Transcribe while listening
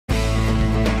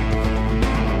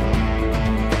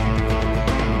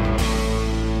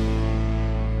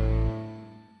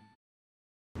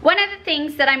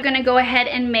things that I'm gonna go ahead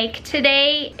and make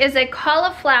today is a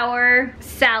cauliflower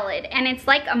salad, and it's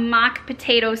like a mock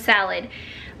potato salad.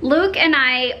 Luke and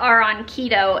I are on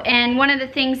keto, and one of the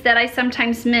things that I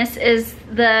sometimes miss is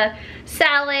the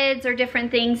salads or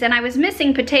different things, and I was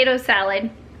missing potato salad.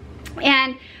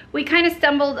 And we kind of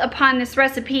stumbled upon this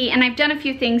recipe, and I've done a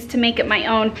few things to make it my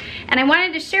own, and I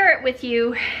wanted to share it with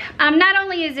you. Not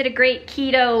only is it a great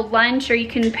keto lunch, or you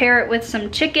can pair it with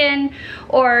some chicken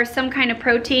or some kind of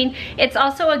protein, it's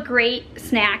also a great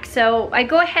snack. So I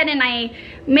go ahead and I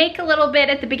make a little bit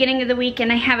at the beginning of the week,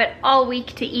 and I have it all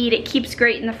week to eat. It keeps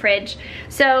great in the fridge.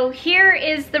 So here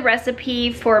is the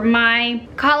recipe for my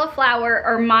cauliflower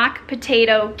or mock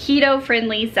potato keto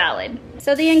friendly salad.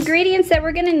 So the ingredients that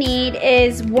we're gonna need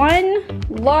is 1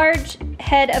 large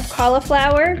head of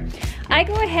cauliflower. I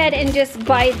go ahead and just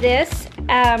buy this,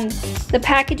 the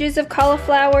packages of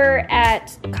cauliflower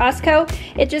at Costco.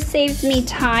 It just saves me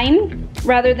time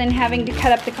rather than having to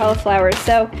cut up the cauliflower.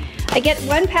 So I get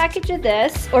 1 package of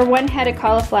this, or 1 head of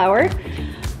cauliflower,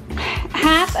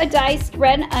 half a diced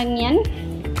red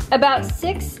onion, about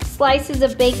 6 slices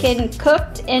of bacon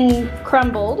cooked and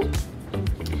crumbled,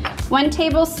 1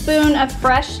 tablespoon of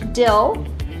fresh dill,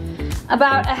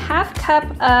 about a ½ cup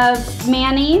of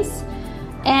mayonnaise,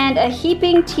 and a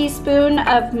heaping teaspoon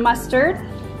of mustard.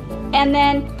 And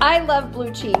then I love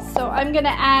blue cheese, so I'm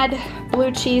gonna add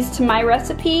blue cheese to my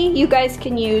recipe. You guys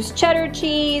can use cheddar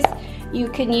cheese, you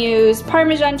can use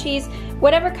Parmesan cheese,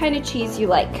 whatever kind of cheese you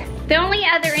like. The only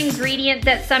other ingredient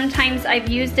that sometimes I've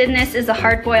used in this is a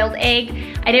hard-boiled egg.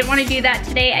 I didn't want to do that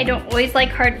today. I don't always like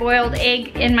hard-boiled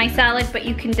egg in my salad, but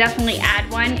you can definitely add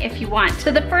one if you want.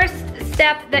 So the first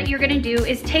step that you're gonna do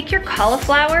is take your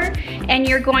cauliflower and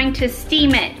you're going to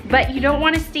steam it, but you don't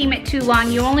want to steam it too long.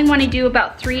 You only want to do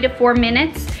about 3 to 4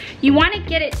 minutes. You want to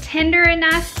get it tender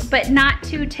enough, but not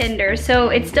too tender, so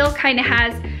it still kind of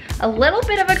has a little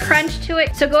bit of a crunch to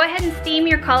it. So go ahead and steam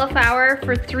your cauliflower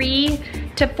for 3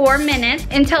 to 4 minutes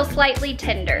until slightly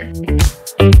tender.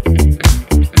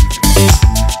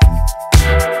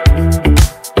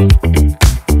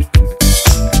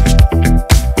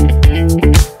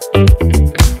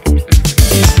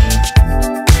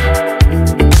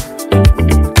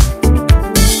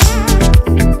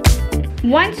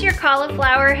 Once your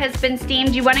cauliflower has been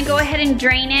steamed, you want to go ahead and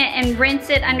drain it and rinse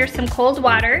it under some cold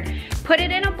water. Put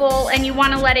it in a bowl, and you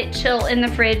want to let it chill in the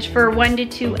fridge for 1 to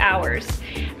 2 hours.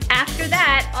 After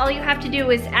that, all you have to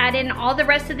do is add in all the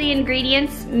rest of the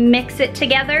ingredients, mix it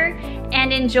together,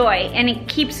 and enjoy, and it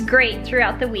keeps great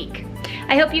throughout the week.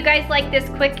 I hope you guys like this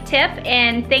quick tip,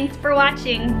 and thanks for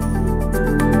watching.